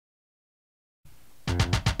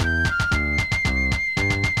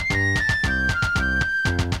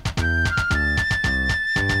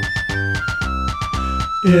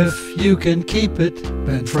If you can keep it,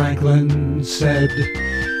 Ben Franklin said,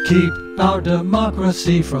 keep our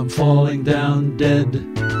democracy from falling down dead.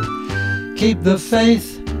 Keep the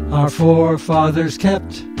faith our forefathers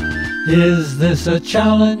kept. Is this a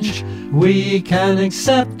challenge we can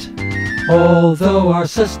accept? Although our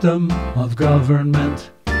system of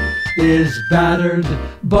government is battered,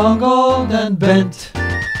 bungled, and bent,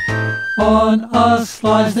 on us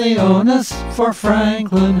lies the onus, for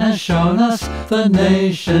Franklin has shown us the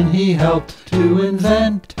nation he helped to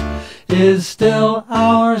invent is still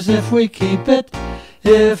ours if we keep it,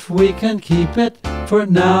 if we can keep it, for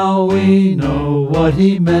now we know what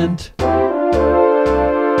he meant.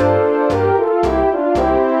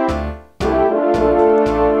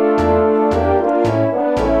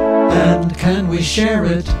 And can we share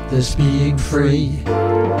it, this being free,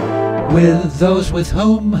 with those with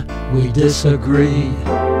whom we disagree,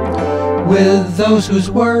 with those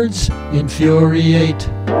whose words infuriate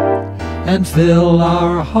and fill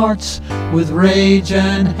our hearts with rage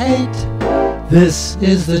and hate? This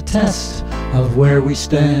is the test of where we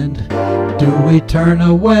stand. Do we turn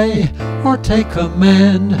away or take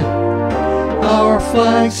command? Our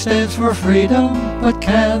flag stands for freedom, but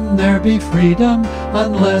can there be freedom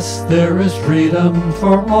unless there is freedom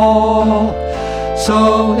for all?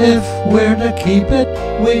 So if we're to keep it,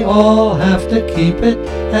 we all have to keep it.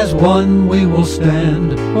 As one we will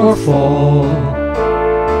stand or fall.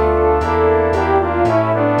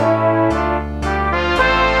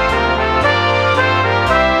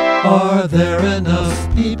 Are there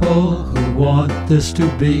enough people who want this to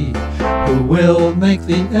be, who will make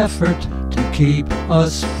the effort to keep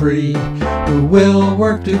us free, who will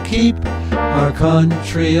work to keep our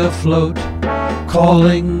country afloat,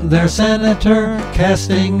 calling their senator,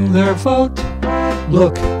 casting their vote?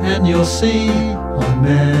 Look and you'll see on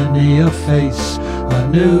many a face a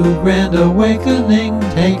new grand awakening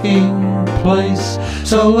taking place.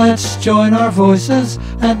 So let's join our voices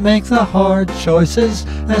and make the hard choices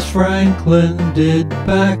as Franklin did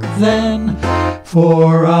back then,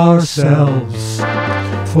 for ourselves,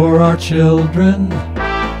 for our children,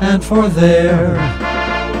 and for their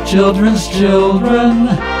children's children.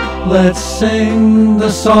 Let's sing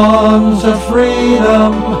the songs of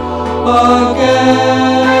freedom again,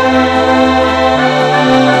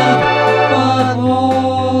 but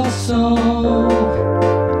also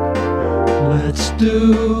let's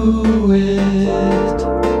do it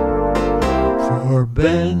for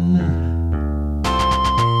Ben